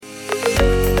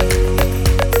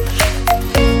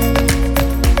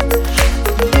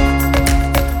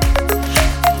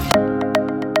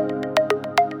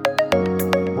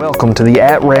welcome to the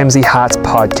At Ramsey Heights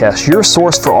podcast, your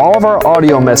source for all of our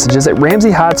audio messages at Ramsey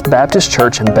Heights Baptist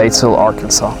Church in Batesville,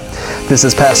 Arkansas. This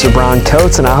is Pastor Brian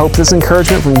Coates, and I hope this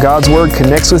encouragement from God's Word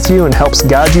connects with you and helps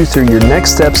guide you through your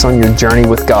next steps on your journey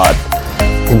with God.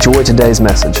 Enjoy today's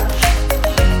message.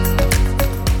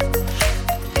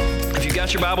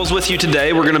 Your Bibles with you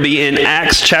today. We're going to be in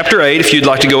Acts chapter 8, if you'd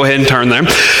like to go ahead and turn there.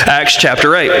 Acts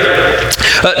chapter 8.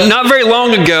 Not very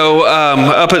long ago,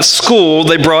 up at school,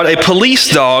 they brought a police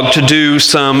dog to do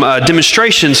some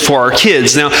demonstrations for our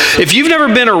kids. Now, if you've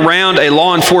never been around a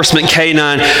law enforcement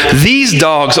canine, these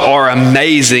dogs are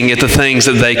amazing at the things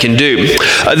that they can do.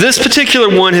 This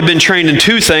particular one had been trained in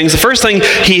two things. The first thing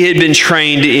he had been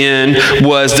trained in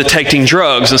was detecting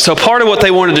drugs. And so part of what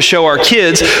they wanted to show our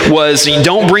kids was,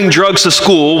 don't bring drugs to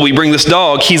school. We bring this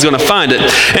dog, he's going to find it.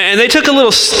 And they took a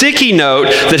little sticky note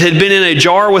that had been in a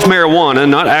jar with marijuana,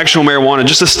 not actual marijuana,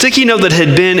 just a sticky note that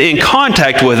had been in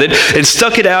contact with it, and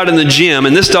stuck it out in the gym,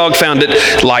 and this dog found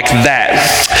it like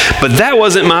that. But that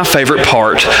wasn't my favorite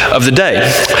part of the day.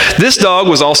 This dog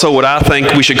was also what I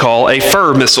think we should call a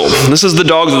fur missile. This is the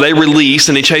dog that they release,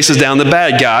 and he chases down the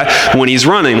bad guy when he's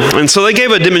running. And so they gave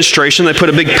a demonstration. They put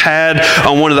a big pad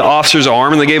on one of the officer's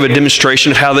arm, and they gave a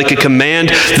demonstration of how they could command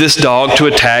this dog to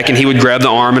attack, and he would grab the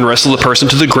arm and wrestle the person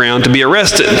to the ground to be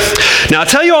arrested. Now, I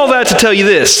tell you all that to tell you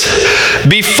this.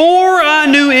 Before I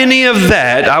knew any of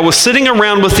that, I was sitting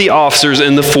around with the officers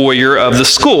in the foyer of the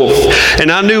school,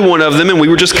 and I knew one of them, and we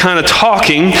were just kind of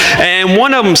talking, and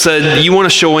one of them said, "You want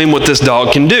to show him what this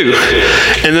dog can do?"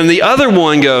 And then the other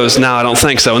one goes, "No, I don't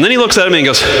think so." And then he looks at me and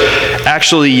goes,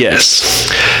 "Actually, yes."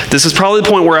 This is probably the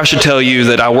point where I should tell you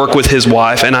that I work with his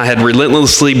wife, and I had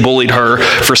relentlessly bullied her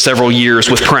for several years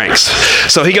with pranks.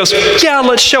 So he goes, "Yeah,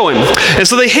 let's show him." And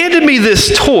so they handed me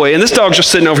this toy, and this dog's just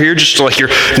sitting over here, just like your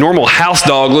normal house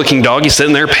dog looking dog. He's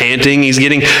sitting there panting, he's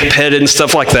getting petted and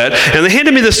stuff like that. And they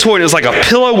handed me this toy, and it was like a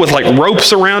pillow with like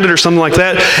ropes around it or something like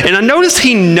that. And I noticed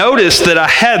he noticed that I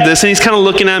had this, and he's kind of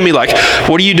looking at me like,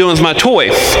 "What are you doing with my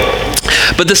toy?"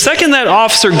 But the second that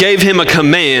officer gave him a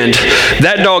command,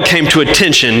 that dog came to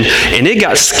attention, and it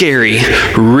got scary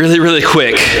really, really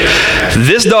quick.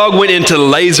 This dog went into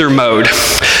laser mode.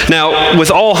 Now,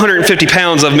 with all 150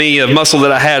 pounds of muscle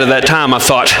that I had at that time, I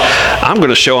thought, I'm going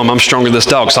to show him I'm stronger than this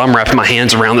dog. So I'm wrapping my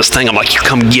hands around this thing. I'm like, "You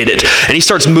come get it." And he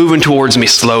starts moving towards me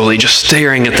slowly, just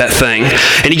staring at that thing.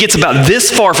 And he gets about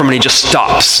this far from it, and he just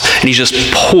stops. And he's just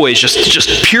poised,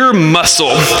 just pure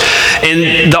muscle.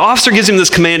 And the officer gives him this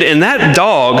command, and that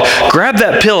dog grabbed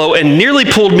that pillow and nearly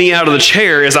pulled me out of the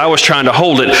chair as I was trying to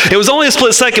hold it. It was only a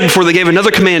split second before they gave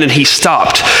another command, and he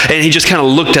stopped. And he just kind of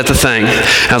looked at the thing.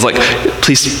 And I was like,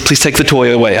 please take the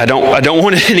toy away. I don't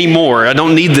want it anymore. I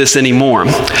don't need this anymore.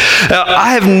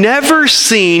 I have never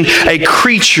seen a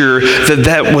creature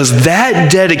that was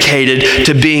that dedicated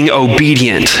to being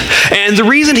obedient. And the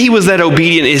reason he was that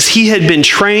obedient is he had been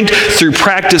trained through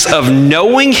practice of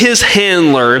knowing his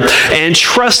handler and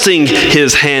trusting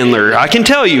his handler. I can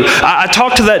tell you, I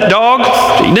talked to that dog.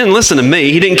 He didn't listen to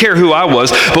me. He didn't care who I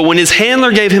was. But when his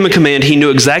handler gave him a command, he knew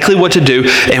exactly what to do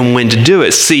and when to do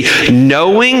it. See,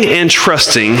 knowing and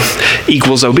trusting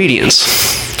equals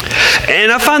obedience.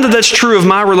 And I find that that's true of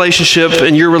my relationship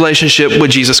and your relationship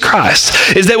with Jesus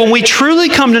Christ, is that when we truly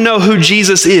come to know who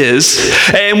Jesus is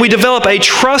and we develop a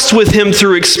trust with him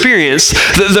through experience,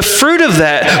 the fruit of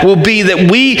that will be that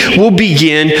we will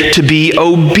begin to be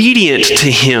obedient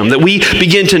to him, that we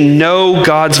begin to know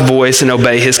God's voice and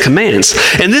obey his commands.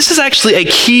 And this is actually a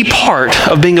key part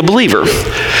of being a believer,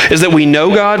 is that we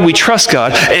know God, we trust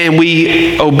God, and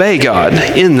we obey God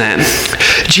in that.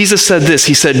 Jesus said this,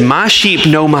 he said, "My sheep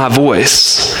know my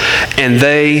voice, and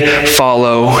they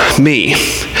follow me."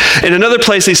 In another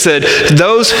place he said,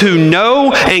 "Those who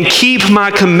know and keep my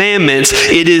commandments,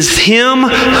 it is him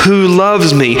who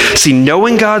loves me." See,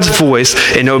 knowing God's voice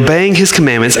and obeying his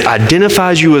commandments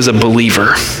identifies you as a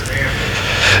believer.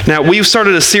 Now, we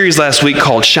started a series last week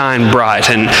called Shine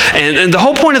Bright, and the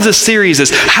whole point of this series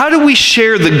is, how do we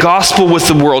share the gospel with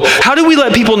the world? How do we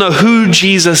let people know who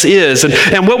Jesus is?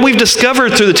 And what we've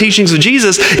discovered through the teachings of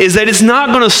Jesus is that it's not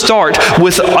going to start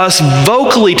with us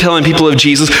vocally telling people of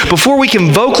Jesus. Before we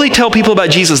can vocally tell people about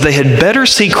Jesus, they had better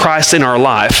see Christ in our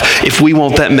life if we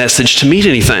want that message to mean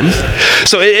anything.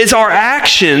 So it's our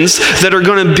actions that are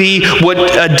going to be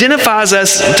what identifies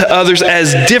us to others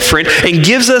as different and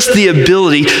gives us the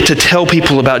ability to tell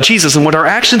people about Jesus. And what our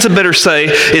actions had better say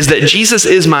is that Jesus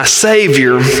is my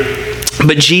Savior,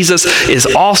 but Jesus is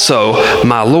also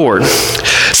my Lord.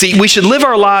 See, we should live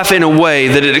our life in a way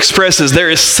that it expresses there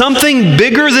is something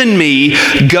bigger than me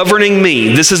governing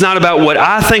me. This is not about what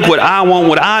I think, what I want,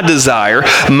 what I desire.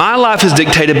 My life is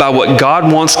dictated by what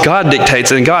God wants, God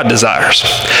dictates, and God desires.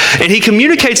 And He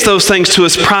communicates those things to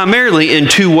us primarily in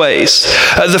two ways.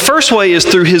 The first way is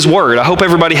through His Word. I hope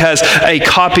everybody has a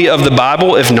copy of the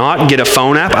Bible. If not, get a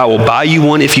phone app. I will buy you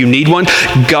one if you need one.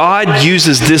 God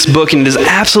uses this book, and it is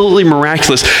absolutely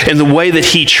miraculous in the way that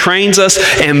He trains us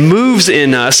and moves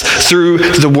in us through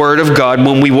the Word of God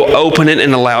when we will open it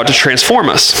and allow it to transform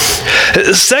us.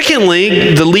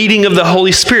 Secondly, the leading of the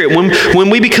Holy Spirit. When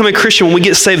we become a Christian, when we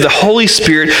get saved, the Holy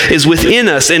Spirit is within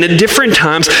us, and at different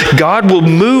times, God will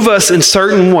move us in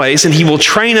certain ways, and He will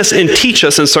train us and teach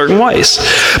us in certain ways.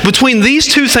 Between these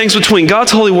two things, between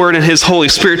God's Holy Word and His Holy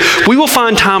Spirit, we will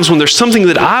find times when there's something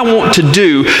that I want to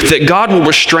do that God will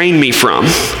restrain me from.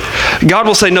 God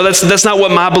will say, no, that's not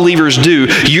what my believers do.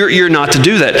 You're not to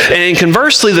do that. And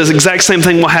conversely, the exact same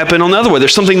thing will happen on the other way.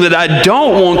 There's something that I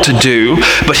don't want to do,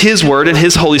 but His Word and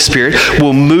His Holy Spirit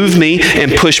will move me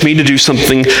and push me to do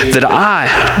something that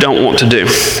I don't want to do.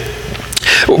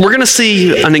 We're going to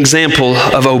see an example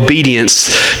of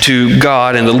obedience to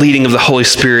God and the leading of the Holy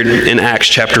Spirit in Acts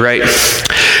chapter 8.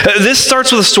 This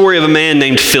starts with a story of a man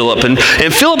named Philip. And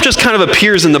Philip just kind of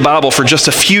appears in the Bible for just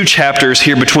a few chapters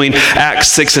here between Acts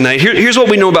 6 and 8. Here's what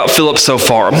we know about Philip so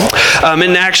far.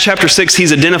 In Acts chapter 6,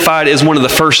 he's identified as one of the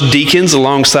first deacons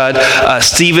alongside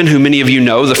Stephen, who many of you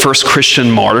know, the first Christian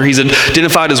martyr. He's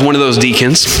identified as one of those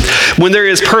deacons. When there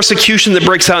is persecution that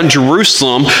breaks out in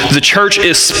Jerusalem, the church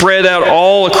is spread out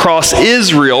all across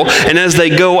Israel, and as they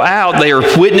go out, they are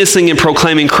witnessing and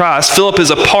proclaiming Christ. Philip is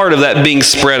a part of that being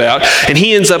spread out, and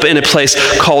he ends up in a place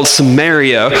called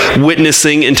Samaria,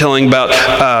 witnessing and telling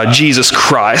about Jesus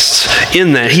Christ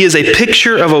in that. He is a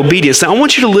picture of obedience. Now, I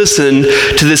want you to listen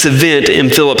to this event in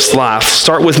Philip's life.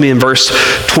 Start with me in verse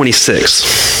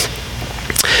 26.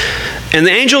 And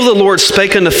the angel of the Lord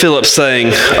spake unto Philip,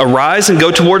 saying, Arise and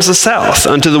go towards the south,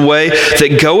 unto the way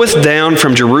that goeth down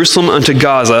from Jerusalem unto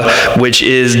Gaza, which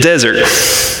is desert.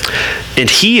 And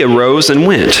he arose and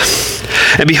went.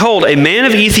 And behold, a man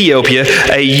of Ethiopia,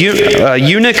 a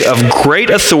eunuch of great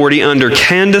authority under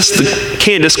Candace,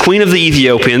 queen of the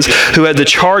Ethiopians, who had the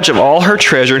charge of all her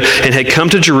treasure and had come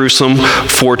to Jerusalem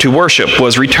for to worship,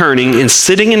 was returning and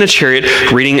sitting in a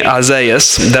chariot reading Isaiah.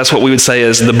 That's what we would say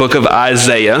is the book of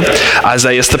Isaiah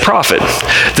the prophet.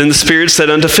 Then the Spirit said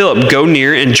unto Philip, Go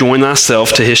near and join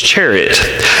thyself to his chariot.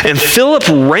 And Philip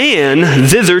ran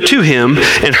thither to him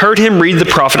and heard him read the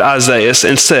prophet Isaiah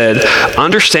and said,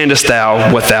 Understandest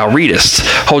thou what thou readest?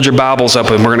 Hold your Bibles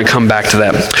up and we're going to come back to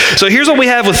that. So here's what we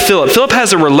have with Philip. Philip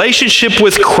has a relationship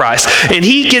with Christ, and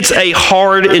he gets a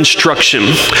hard instruction.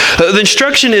 The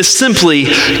instruction is simply,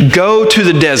 go to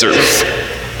the desert.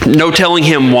 No telling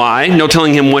him why, no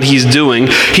telling him what he's doing.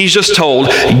 He's just told,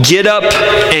 get up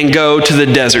and go to the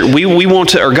desert. We want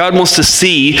to, or God wants to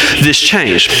see this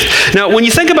change. Now, when you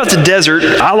think about the desert,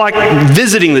 I like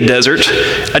visiting the desert.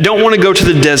 I don't want to go to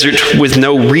the desert with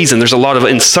no reason. There's a lot of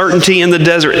uncertainty in the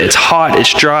desert. It's hot,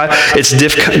 it's dry, it's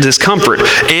discomfort.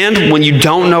 And when you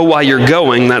don't know why you're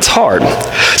going, that's hard.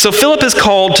 So Philip is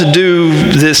called to do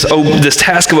this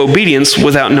task of obedience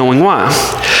without knowing why.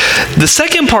 The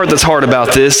second part that's hard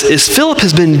about this is Philip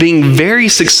has been being very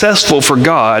successful for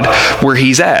God where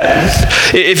he's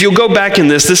at. If you'll go back in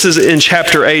this is in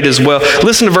chapter 8 as well.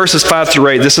 Listen to verses 5 through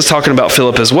 8. This is talking about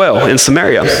Philip as well in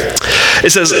Samaria.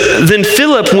 It says, Then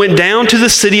Philip went down to the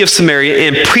city of Samaria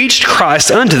and preached Christ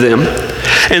unto them.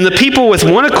 And the people with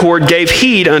one accord gave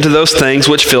heed unto those things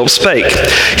which Philip spake,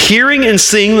 hearing and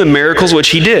seeing the miracles which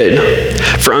he did.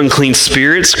 For unclean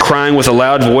spirits, crying with a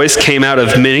loud voice, came out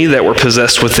of many that were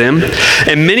possessed with them.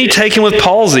 And many taken with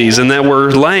palsies and that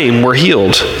were lame were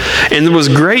healed. And there was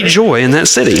great joy in that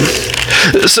city.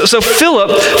 So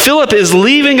Philip is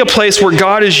leaving a place where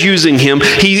God is using him.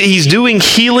 He's doing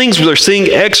healings, they're seeing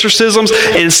exorcisms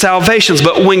and salvations.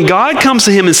 But when God comes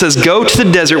to him and says, go to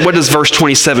the desert, what does verse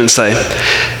 27 say?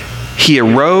 He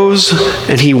arose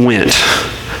and he went.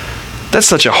 That's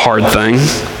such a hard thing.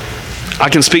 I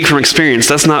can speak from experience.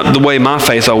 That's not the way my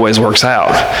faith always works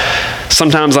out.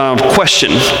 Sometimes I'll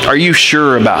question, are you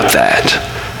sure about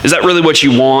that? Is that really what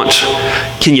you want?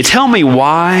 Can you tell me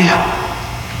why?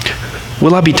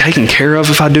 Will I be taken care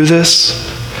of if I do this?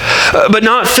 But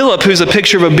not Philip, who's a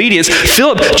picture of obedience.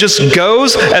 Philip just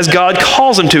goes as God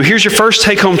calls him to. Here's your first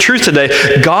take-home truth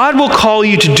today. God will call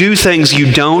you to do things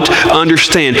you don't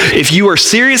understand. If you are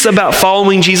serious about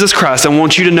following Jesus Christ, I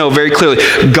want you to know very clearly,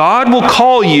 God will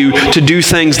call you to do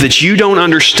things that you don't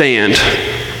understand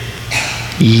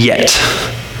yet.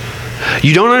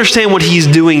 You don't understand what he's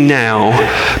doing now,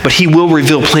 but he will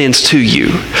reveal plans to you.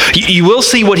 You will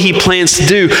see what he plans to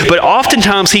do, but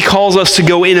oftentimes he calls us to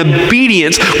go in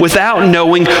obedience without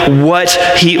knowing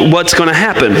what's going to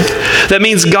happen. That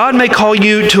means God may call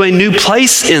you to a new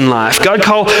place in life. God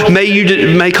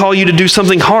may call you to do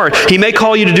something hard. He may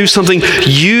call you to do something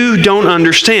you don't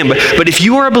understand. But if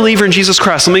you are a believer in Jesus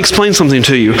Christ, let me explain something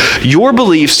to you. Your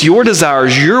beliefs, your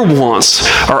desires, your wants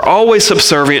are always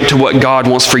subservient to what God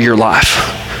wants for your life.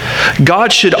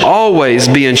 God should always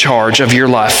be in charge of your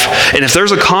life. And if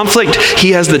there's a conflict,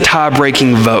 he has the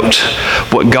tie-breaking vote.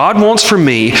 What God wants for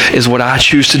me is what I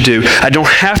choose to do. I don't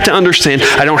have to understand.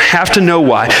 I don't have to know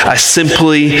why. I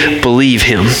simply believe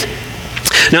him.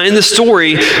 Now, in the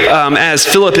story, as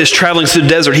Philip is traveling through the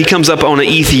desert, he comes up on an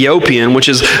Ethiopian, which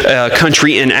is a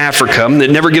country in Africa.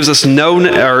 It never gives us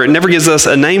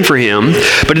a name for him,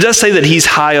 but it does say that he's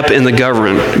high up in the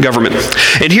government.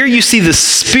 And here you see the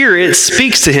Spirit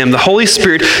speaks to him. The Holy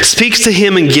Spirit speaks to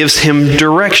him and gives him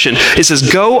direction. It says,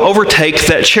 "Go overtake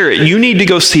that chariot. You need to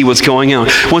go see what's going on."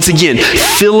 Once again,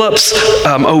 Philip's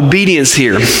obedience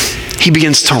here. He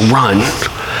begins to run.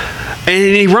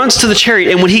 And he runs to the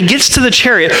chariot, and when he gets to the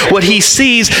chariot, what he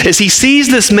sees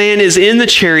this man is in the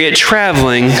chariot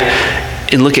traveling,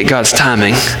 and look at God's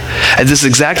timing. At this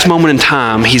exact moment in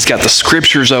time, he's got the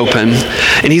scriptures open,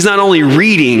 and he's not only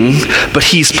reading, but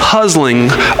he's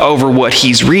puzzling over what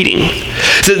he's reading.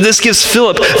 So this gives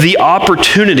Philip the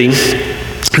opportunity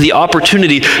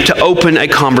to open a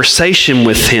conversation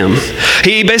with him.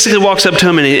 He basically walks up to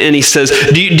him and he says,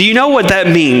 do you know what that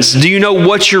means? Do you know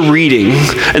what you're reading?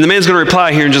 And the man's going to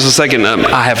reply here in just a second,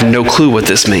 I have no clue what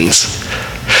this means.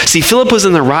 See, Philip was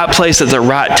in the right place at the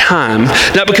right time,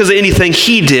 not because of anything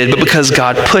he did, but because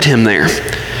God put him there.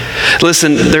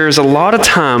 Listen, there's a lot of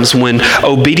times when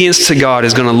obedience to God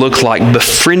is going to look like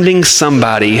befriending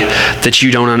somebody that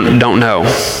you don't know,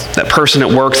 that person at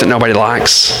work that nobody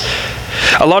likes.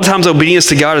 A lot of times obedience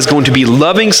to God is going to be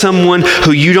loving someone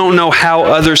who you don't know how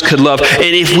others could love.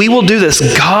 And if we will do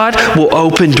this, God will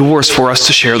open doors for us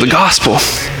to share the gospel.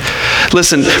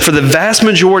 Listen, for the vast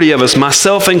majority of us,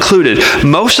 myself included,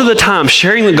 most of the time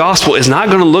sharing the gospel is not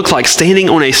going to look like standing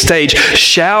on a stage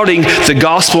shouting the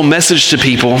gospel message to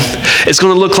people. It's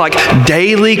going to look like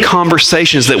daily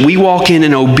conversations that we walk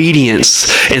in obedience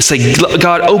and say,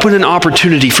 God, open an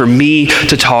opportunity for me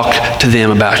to talk to them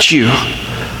about you.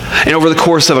 And over the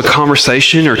course of a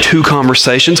conversation or two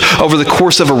conversations, over the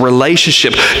course of a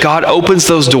relationship, God opens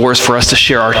those doors for us to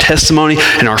share our testimony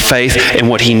and our faith and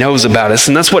what he knows about us.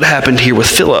 And that's what happened here with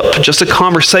Philip. Just a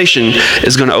conversation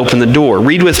is going to open the door.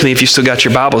 Read with me, if you still got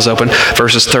your Bibles open,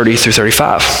 verses 30 through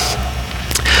 35.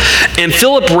 And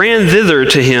Philip ran thither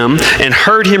to him and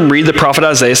heard him read the prophet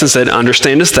Isaiah and said,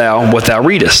 "Understandest thou what thou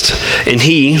readest?" And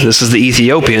he, this is the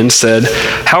Ethiopian, said,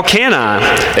 "How can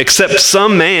I, except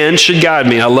some man should guide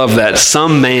me?" I love that.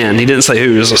 Some man. He didn't say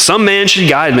who. Some man should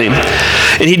guide me.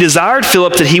 And he desired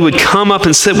Philip that he would come up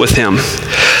and sit with him.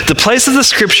 The place of the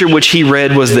scripture which he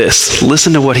read was this.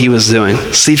 Listen to what he was doing.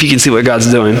 See if you can see what God's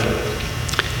doing.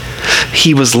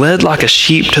 He was led like a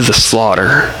sheep to the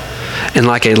slaughter, and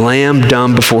like a lamb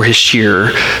dumb before his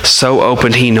shearer, so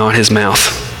opened he not his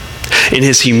mouth. In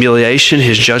his humiliation,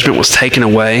 his judgment was taken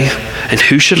away, and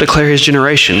who should declare his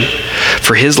generation?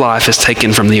 For his life is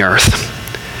taken from the earth.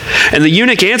 And the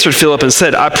eunuch answered Philip and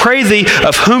said, "I pray thee,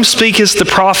 of whom speaketh the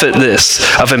prophet this?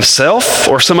 Of himself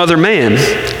or some other man?"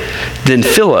 Then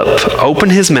Philip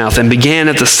opened his mouth and began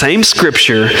at the same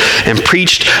scripture and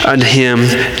preached unto him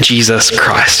Jesus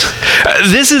Christ.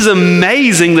 This is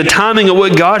amazing, the timing of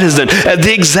what God has done. At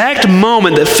the exact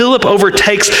moment that Philip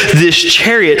overtakes this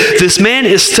chariot, this man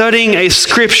is studying a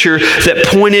scripture that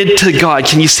pointed to God.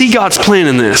 Can you see God's plan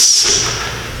in this?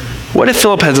 What if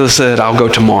Philip had said, "I'll go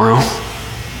tomorrow"?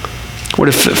 What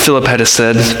if Philip had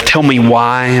said, "Tell me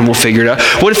why and we'll figure it out"?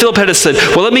 What if Philip had said,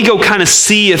 "Well, let me go kind of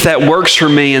see if that works for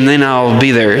me and then I'll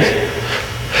be there"?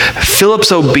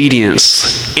 Philip's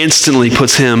obedience instantly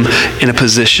puts him in a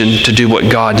position to do what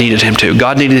God needed him to.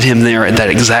 God needed him there at that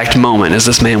exact moment as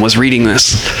this man was reading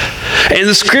this. And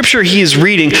the scripture he is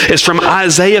reading is from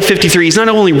Isaiah 53. He's not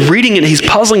only reading it, he's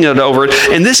puzzling it over it.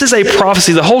 And this is a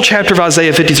prophecy. The whole chapter of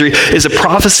Isaiah 53 is a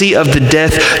prophecy of the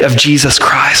death of Jesus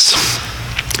Christ.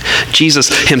 Jesus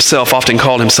himself often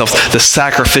called himself the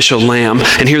sacrificial lamb.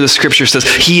 And here the scripture says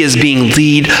he is being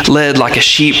led like a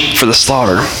sheep for the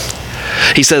slaughter.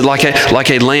 He said, like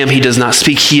a lamb, he does not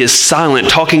speak. He is silent,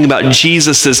 talking about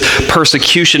Jesus'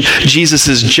 persecution,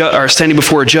 standing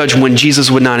before a judge when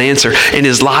Jesus would not answer. And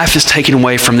his life is taken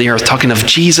away from the earth, talking of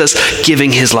Jesus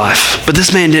giving his life. But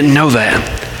this man didn't know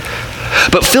that.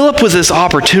 But Philip, with this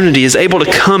opportunity, is able to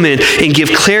come in and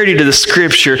give clarity to the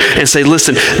Scripture and say,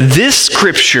 listen, this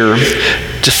Scripture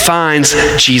defines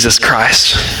Jesus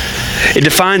Christ. It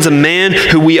defines a man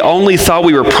who we only thought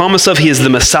we were promised of. He is the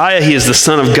Messiah. He is the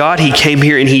Son of God. He came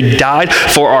here and he died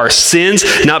for our sins,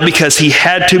 not because he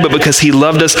had to, but because he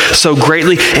loved us so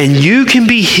greatly. And you can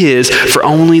be his for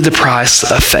only the price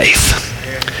of faith.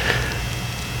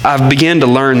 I've begun to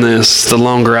learn this the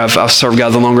longer I've served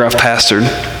God, the longer I've pastored.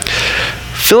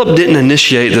 Philip didn't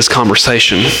initiate this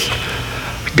conversation.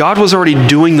 God was already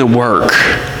doing the work,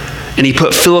 and he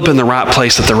put Philip in the right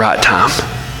place at the right time.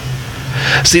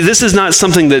 See, this is not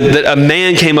something that a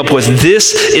man came up with.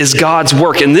 This is God's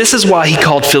work, and this is why he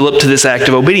called Philip to this act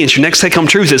of obedience. Your next take-home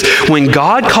truth is, when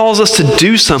God calls us to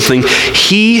do something,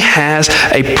 he has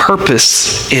a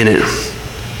purpose in it.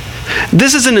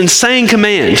 This is an insane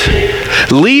command.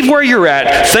 Leave where you're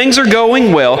at. Things are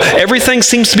going well. Everything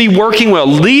seems to be working well.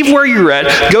 Leave where you're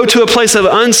at. Go to a place of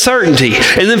uncertainty.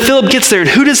 And then Philip gets there, and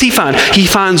who does he find? He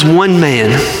finds one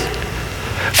man.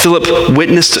 Philip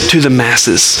witnessed to the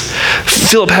masses.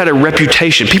 Philip had a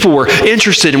reputation. People were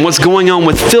interested in what's going on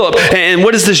with Philip. And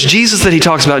what is this Jesus that he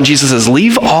talks about? And Jesus says,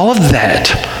 leave all of that.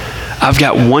 I've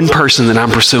got one person that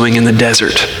I'm pursuing in the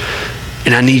desert,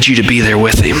 and I need you to be there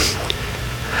with him.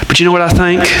 But you know what I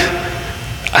think?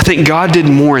 I think God did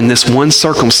more in this one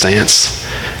circumstance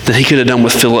than he could have done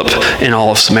with Philip in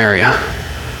all of Samaria.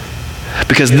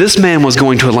 Because this man was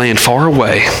going to a land far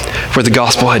away where the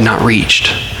gospel had not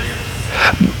reached.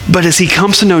 But as he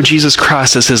comes to know Jesus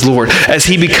Christ as his Lord, as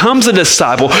he becomes a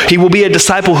disciple, he will be a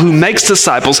disciple who makes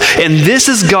disciples. And this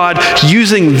is God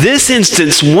using this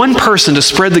instance, one person, to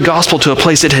spread the gospel to a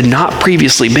place it had not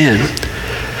previously been.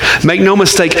 Make no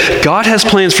mistake, God has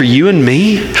plans for you and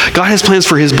me. God has plans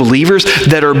for his believers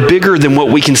that are bigger than what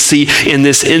we can see in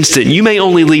this instant. You may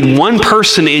only lead one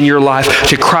person in your life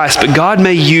to Christ, but God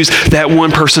may use that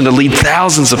one person to lead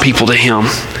thousands of people to him.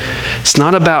 It's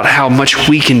not about how much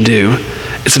we can do.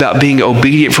 It's about being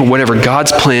obedient for whatever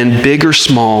God's plan, big or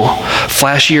small,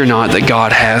 flashy or not, that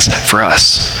God has for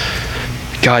us.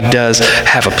 God does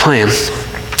have a plan.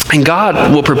 And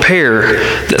God will prepare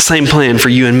that same plan for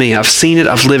you and me. I've seen it,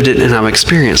 I've lived it, and I've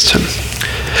experienced him.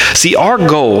 See, our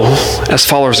goal as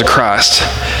followers of Christ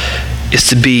is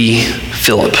to be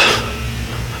Philip.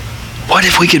 What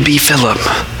if we could be Philip?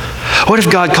 What if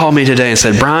God called me today and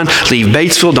said, Brian, leave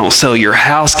Batesville, don't sell your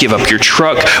house, give up your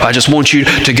truck. I just want you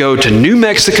to go to New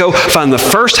Mexico, find the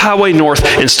first highway north,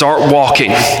 and start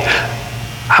walking.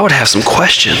 I would have some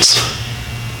questions.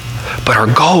 But our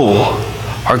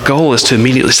goal is to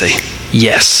immediately say,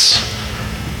 yes.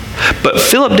 But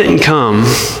Philip didn't come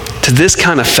to this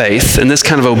kind of faith and this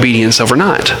kind of obedience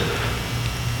overnight.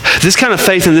 This kind of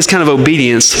faith and this kind of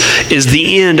obedience is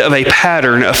the end of a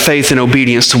pattern of faith and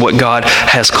obedience to what God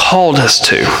has called us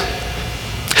to.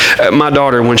 My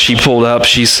daughter, when she pulled up,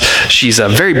 she's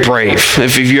very brave.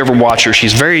 If you ever watch her,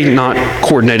 she's very not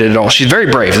coordinated at all. She's very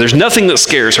brave. There's nothing that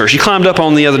scares her. She climbed up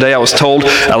on the other day. I was told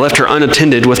I left her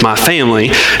unattended with my family,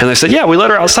 and they said, yeah, we let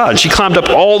her outside. She climbed up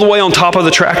all the way on top of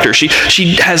the tractor.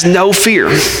 She has no fear.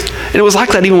 And it was like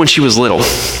that even when she was little.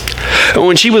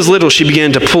 When she was little, she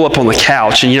began to pull up on the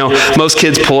couch. And most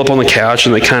kids pull up on the couch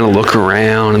and they kind of look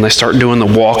around and they start doing the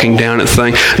walking down it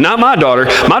thing. Not my daughter.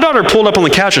 My daughter pulled up on the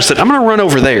couch and said, I'm going to run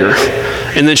over there.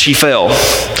 And then she fell.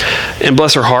 And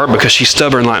bless her heart, because she's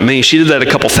stubborn like me, she did that a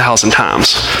couple thousand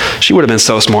times. She would have been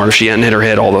so smart if she hadn't hit her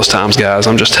head all those times, guys.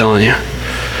 I'm just telling you.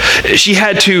 She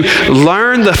had to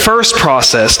learn the first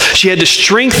process. She had to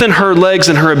strengthen her legs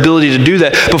and her ability to do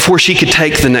that before she could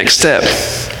take the next step.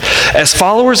 As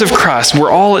followers of Christ, we're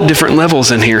all at different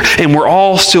levels in here, and we're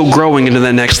all still growing into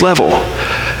that next level.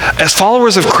 As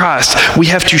followers of Christ, we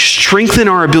have to strengthen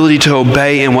our ability to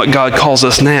obey in what God calls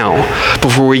us now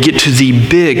before we get to the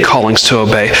big callings to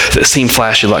obey that seem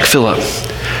flashy like Philip.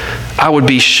 I would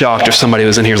be shocked if somebody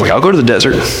was in here and was like, I'll go to the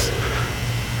desert.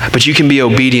 But you can be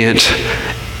obedient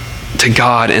to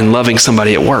God and loving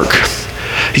somebody at work.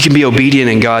 You can be obedient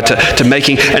in God to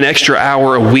making an extra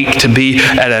hour a week to be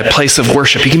at a place of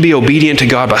worship. You can be obedient to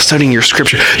God by studying your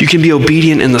scripture. You can be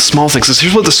obedient in the small things. So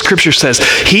here's what the scripture says.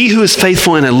 He who is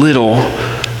faithful in a little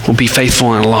will be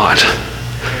faithful in a lot.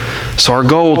 So our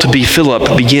goal to be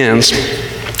Philip begins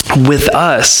with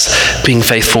us being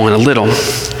faithful in a little.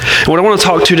 And what I want to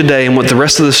talk to today and what the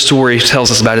rest of the story tells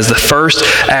us about is the first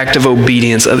act of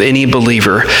obedience of any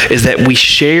believer is that we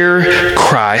share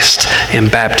Christ in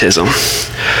baptism.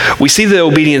 We see the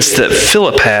obedience that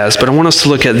Philip has, but I want us to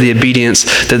look at the obedience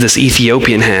that this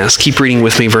Ethiopian has. Keep reading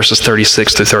with me verses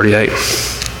 36 through 38.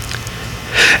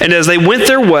 And as they went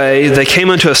their way, they came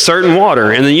unto a certain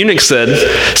water, and the eunuch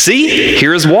said, "See,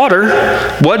 here is water.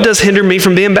 What does hinder me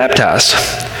from being baptized?"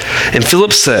 And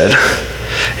Philip said,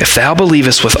 "If thou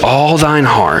believest with all thine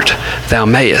heart, thou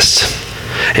mayest."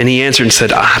 And he answered and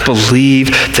said, "I believe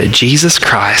that Jesus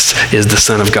Christ is the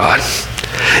Son of God."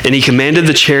 And he commanded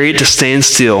the chariot to stand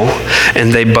still,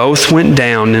 and they both went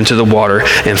down into the water,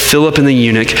 and Philip and the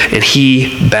eunuch, and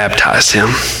he baptized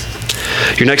him.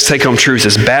 Your next take-home truth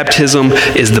is baptism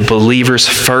is the believer's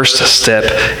first step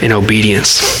in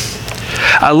obedience.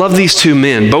 I love these two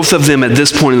men, both of them at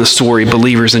this point in the story,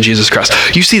 believers in Jesus Christ.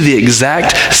 You see the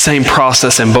exact same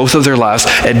process in both of their lives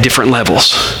at different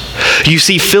levels. You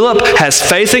see Philip has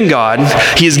faith in God.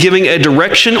 He is giving a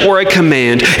direction or a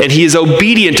command, and he is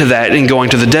obedient to that in going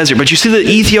to the desert. But you see the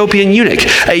Ethiopian eunuch,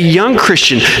 a young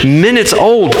Christian, minutes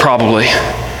old probably.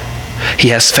 He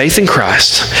has faith in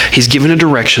Christ. He's given a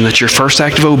direction that your first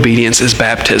act of obedience is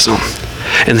baptism.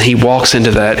 And then he walks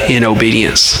into that in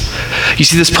obedience. You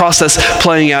see this process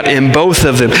playing out in both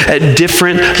of them at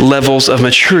different levels of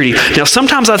maturity. Now,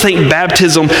 sometimes I think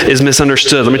baptism is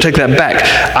misunderstood. Let me take that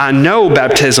back. I know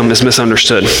baptism is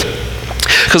misunderstood.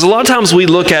 Because a lot of times we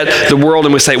look at the world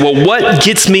and we say, well, what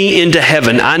gets me into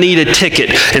heaven? I need a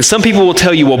ticket. And some people will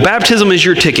tell you, well, baptism is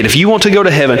your ticket. If you want to go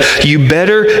to heaven, you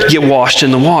better get washed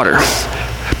in the water.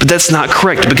 But that's not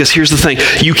correct, because here's the thing.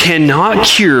 You cannot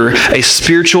cure a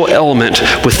spiritual element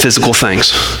with physical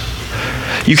things.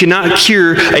 You cannot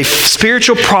cure a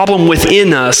spiritual problem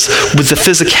within us with the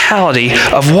physicality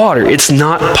of water. It's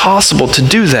not possible to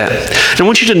do that. And I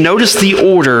want you to notice the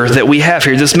order that we have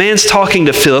here. This man's talking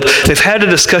to Philip. They've had a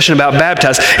discussion about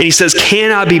baptized, and he says,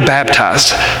 "Can I be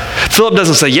baptized?" Philip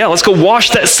doesn't say, "Yeah, let's go wash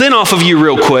that sin off of you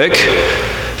real quick."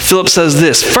 Philip says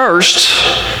this, "First,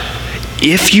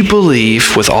 if you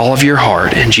believe with all of your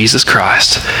heart in Jesus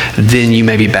Christ, then you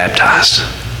may be baptized."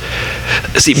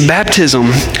 See, baptism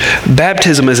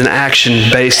is an action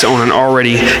based on an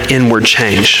already inward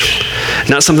change.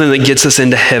 Not something that gets us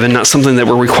into heaven, not something that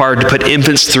we're required to put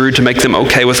infants through to make them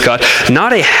okay with God,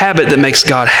 not a habit that makes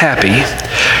God happy.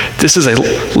 This is a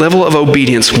level of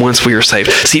obedience once we are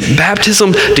saved. See,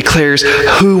 baptism declares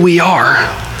who we are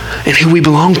and who we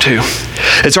belong to.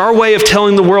 It's our way of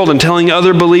telling the world and telling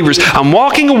other believers, I'm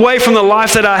walking away from the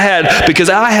life that I had because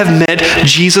I have met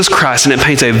Jesus Christ. And it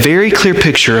paints a very clear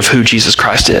picture of who Jesus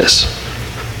Christ is.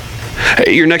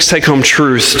 Your next take-home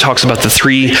truth talks about the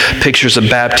three pictures of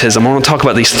baptism. I want to talk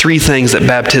about these three things that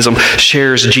baptism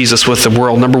shares Jesus with the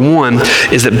world. Number one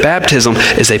is that baptism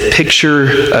is a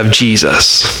picture of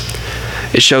Jesus.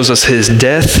 It shows us his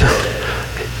death,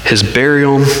 his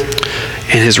burial,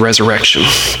 and his resurrection.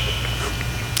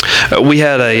 We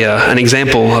had an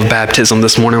example of baptism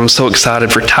this morning. I'm so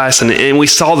excited for Tyson. And we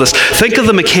saw this. Think of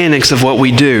the mechanics of what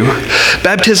we do.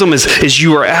 Baptism is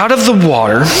you are out of the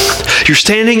water. You're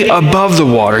standing above the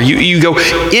water. You go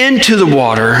into the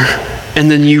water,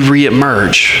 and then you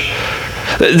re-emerge.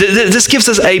 This gives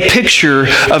us a picture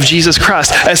of Jesus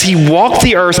Christ as he walked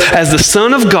the earth as the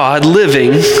Son of God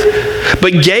living,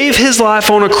 but gave his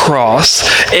life on a cross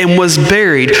and was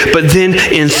buried. But then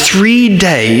in 3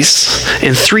 days,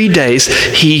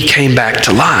 he came back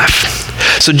to life.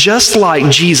 So just like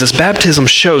Jesus, baptism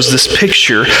shows this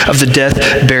picture of the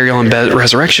death, burial, and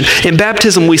resurrection. In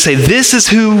baptism, we say, this is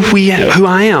who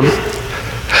I am.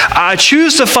 I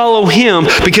choose to follow him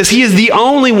because he is the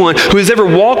only one who has ever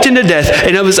walked into death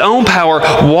and of his own power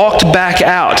walked back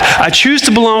out. I choose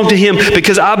to belong to him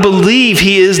because I believe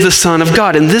he is the Son of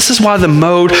God. And this is why the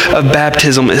mode of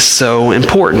baptism is so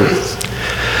important.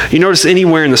 You notice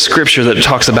anywhere in the scripture that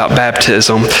talks about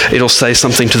baptism, it'll say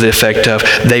something to the effect of,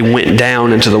 they went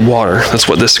down into the water. That's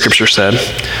what this scripture said.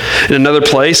 In another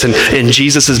place, in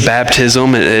Jesus'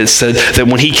 baptism, it said that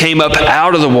when he came up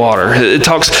out of the water, it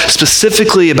talks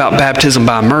specifically about baptism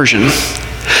by immersion.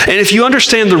 And if you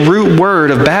understand the root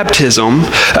word of baptism,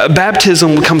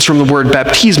 baptism comes from the word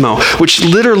baptismo, which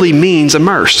literally means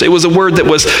immersed. It was a word that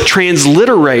was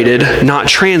transliterated, not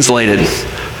translated.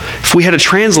 If we had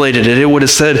translated it, it would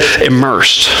have said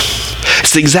immersed.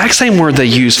 It's the exact same word they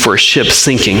use for a ship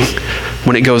sinking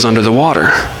when it goes under the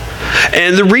water.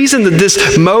 And the reason that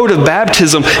this mode of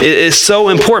baptism is so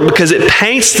important because it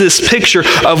paints this picture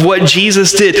of what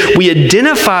Jesus did. We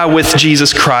identify with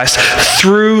Jesus Christ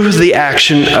through the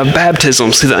action of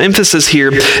baptism. See, the emphasis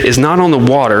here is not on the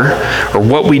water or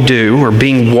what we do or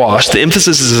being washed. The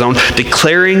emphasis is on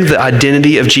declaring the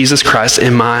identity of Jesus Christ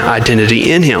and my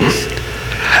identity in Him.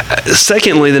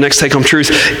 Secondly, the next take-home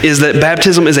truth is that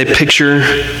baptism is a picture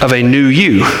of a new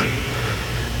you.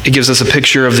 It gives us a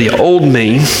picture of the old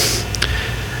me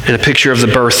and a picture of the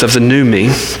birth of the new me.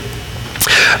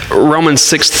 Romans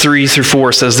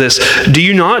 6:3-4 says this, "Do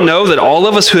you not know that all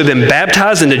of us who have been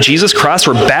baptized into Jesus Christ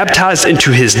were baptized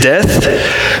into His death?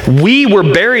 We were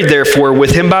buried, therefore,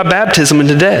 with Him by baptism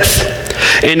into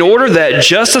death, in order that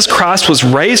just as Christ was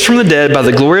raised from the dead by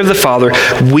the glory of the Father,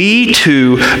 we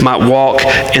too might walk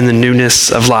in the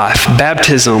newness of life."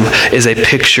 Baptism is a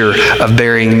picture of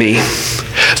burying me.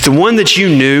 The one that you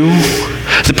knew,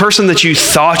 the person that you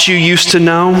thought you used to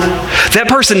know, that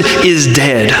person is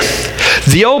dead.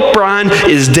 The old Brian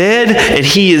is dead and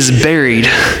he is buried,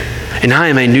 and I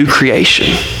am a new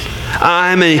creation.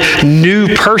 I am a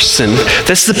new person.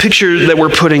 That's the picture that we're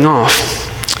putting off.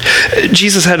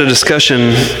 Jesus had a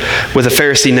discussion with a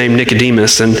Pharisee named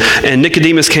Nicodemus, and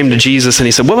Nicodemus came to Jesus and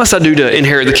he said, "What must I do to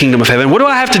inherit the kingdom of heaven? What do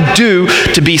I have to do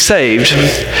to be saved?"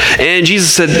 And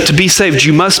Jesus said, "To be saved,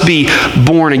 you must be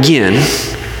born again."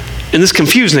 And this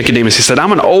confused Nicodemus. He said,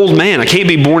 "I'm an old man. I can't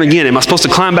be born again. Am I supposed to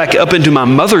climb back up into my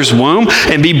mother's womb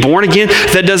and be born again?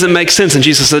 That doesn't make sense." And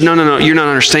Jesus said, No, you're not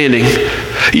understanding.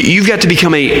 You've got to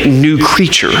become a new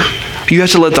creature. You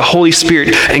have to let the Holy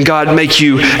Spirit and God make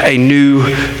you a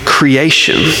new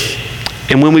creation.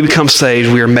 And when we become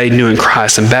saved, we are made new in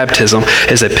Christ. And baptism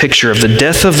is a picture of the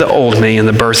death of the old me and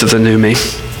the birth of the new me.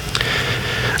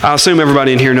 I assume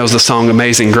everybody in here knows the song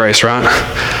Amazing Grace, right?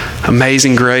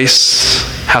 Amazing grace,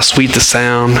 how sweet the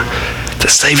sound that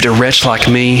saved a wretch like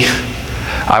me.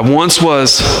 I once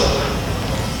was,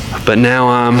 but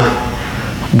now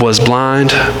was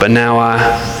blind, but now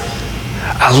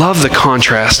I love the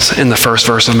contrast in the first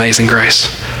verse of Amazing Grace.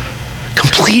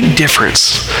 Complete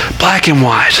difference, black and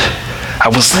white. I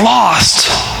was lost,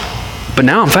 but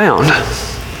now I'm found.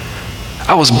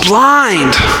 I was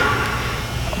blind,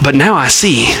 but now I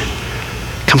see.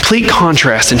 Complete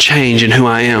contrast and change in who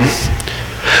I am.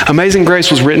 Amazing Grace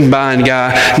was written by a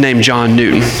guy named John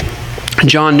Newton.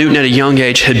 John Newton at a young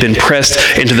age had been pressed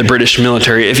into the British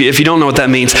military. If you don't know what that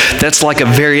means, that's like a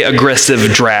very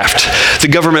aggressive draft. The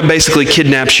government basically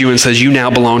kidnaps you and says you now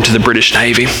belong to the British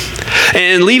Navy.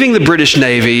 And leaving the British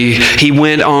Navy, he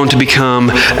went on to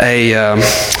become a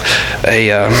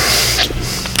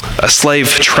slave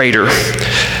trader.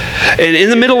 And in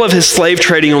the middle of his slave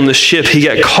trading on the ship, he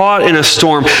got caught in a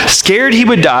storm. Scared he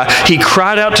would die, he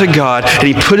cried out to God, and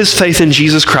he put his faith in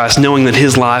Jesus Christ, knowing that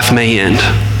his life may end.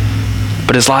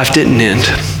 But his life didn't end.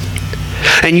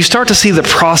 And you start to see the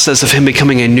process of him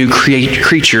becoming a new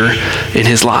creature in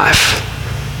his life.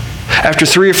 After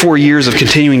 3 or 4 years of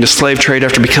continuing to slave trade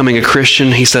after becoming a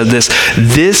Christian, he said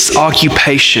this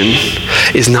occupation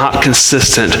is not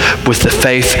consistent with the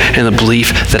faith and the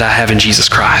belief that I have in Jesus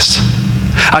Christ.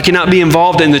 I cannot be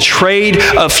involved in the trade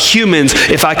of humans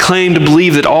if I claim to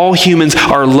believe that all humans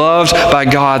are loved by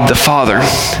God the Father.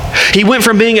 He went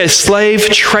from being a slave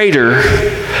trader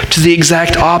to the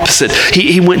exact opposite.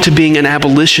 He went to being an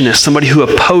abolitionist, somebody who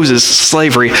opposes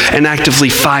slavery and actively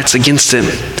fights against it.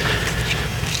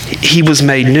 He was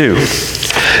made new.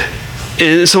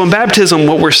 And so in baptism,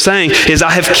 what we're saying is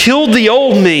I have killed the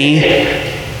old me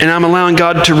and I'm allowing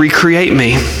God to recreate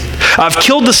me. I've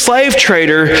killed the slave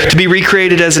trader to be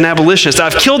recreated as an abolitionist.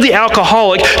 I've killed the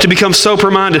alcoholic to become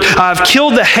sober-minded. I've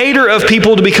killed the hater of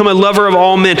people to become a lover of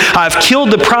all men. I've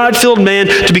killed the pride-filled man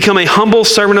to become a humble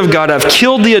servant of God. I've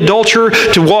killed the adulterer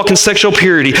to walk in sexual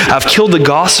purity. I've killed the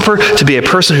gossiper to be a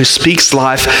person who speaks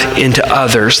life into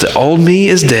others. The old me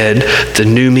is dead. The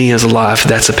new me is alive.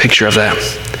 That's a picture of that.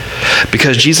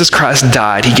 Because Jesus Christ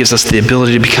died, He gives us the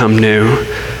ability to become new.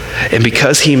 And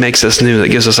because He makes us new, that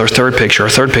gives us our third picture. Our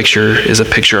third picture is a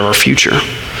picture of our future.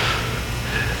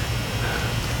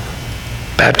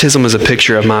 Baptism is a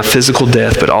picture of my physical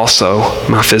death, but also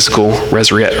my physical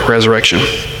resurrection.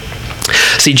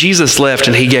 See, Jesus left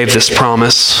and He gave this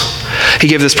promise. He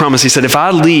gave this promise. He said, if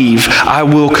I leave, I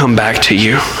will come back to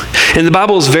you. And the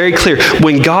Bible is very clear.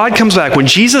 When God comes back, when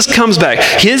Jesus comes back,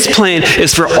 His plan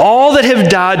is for all that have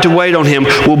died to wait on Him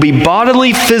will be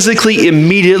bodily, physically,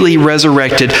 immediately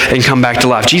resurrected and come back to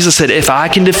life. Jesus said, if I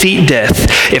can defeat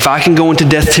death, if I can go into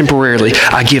death temporarily,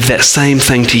 I give that same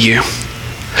thing to you.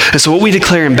 And so what we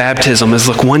declare in baptism is,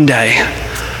 look, one day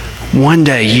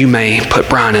you may put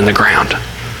Brian in the ground.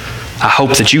 I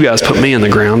hope that you guys put me in the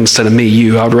ground instead of me,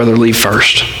 you. I would rather leave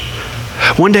first.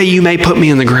 One day you may put me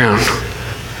in the ground,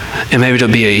 and maybe it'll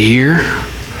be a year,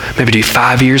 maybe it'll be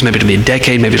 5 years, maybe it'll be a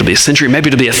decade, maybe it'll be a century, maybe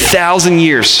it'll be 1,000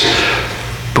 years.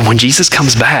 But when Jesus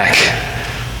comes back,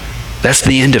 that's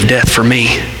the end of death for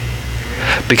me.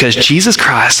 Because Jesus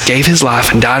Christ gave his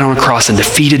life and died on a cross and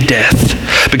defeated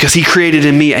death. Because he created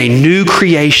in me a new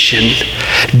creation.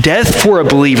 Death for a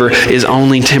believer is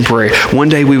only temporary. One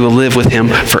day we will live with him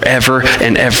forever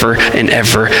and ever and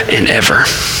ever and ever.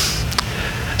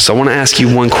 So I want to ask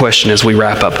you one question as we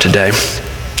wrap up today.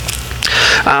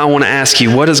 I want to ask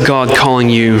you, what is God calling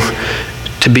you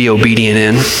to be obedient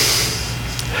in?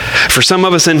 For some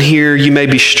of us in here, you may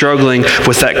be struggling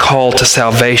with that call to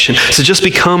salvation. So just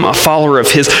become a follower of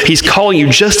his. He's calling you,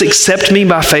 just accept me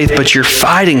by faith, but you're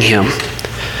fighting him.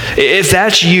 If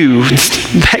that's you,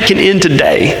 that can end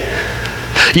today.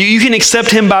 You can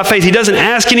accept him by faith. He doesn't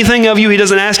ask anything of you. He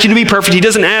doesn't ask you to be perfect. He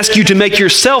doesn't ask you to make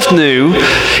yourself new.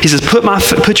 He says,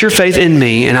 put your faith in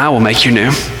me and I will make you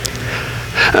new.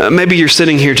 Maybe you're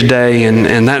sitting here today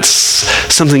and that's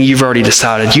something you've already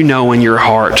decided. You know in your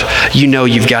heart. You know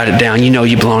you've got it down. You know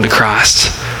you belong to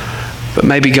Christ. But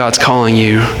maybe God's calling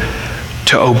you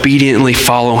to obediently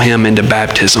follow him into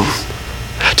baptism.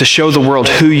 To show the world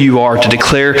who you are. To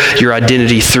declare your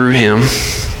identity through him.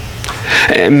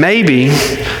 And maybe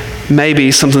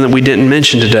something that we didn't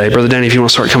mention today, Brother Danny, if you want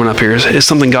to start coming up here, is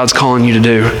something God's calling you to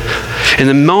do. And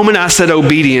the moment I said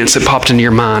obedience, it popped into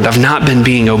your mind. I've not been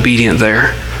being obedient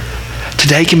there.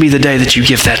 Today can be the day that you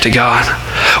give that to God.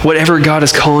 Whatever God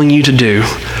is calling you to do,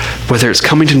 whether it's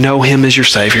coming to know him as your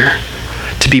Savior,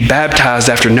 to be baptized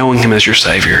after knowing him as your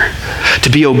Savior, to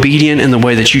be obedient in the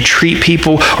way that you treat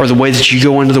people or the way that you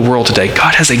go into the world today,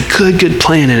 God has a good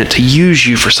plan in it to use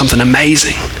you for something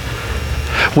amazing.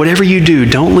 Whatever you do,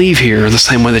 don't leave here the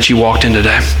same way that you walked in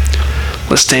today.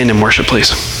 Let's stand and worship,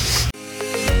 please.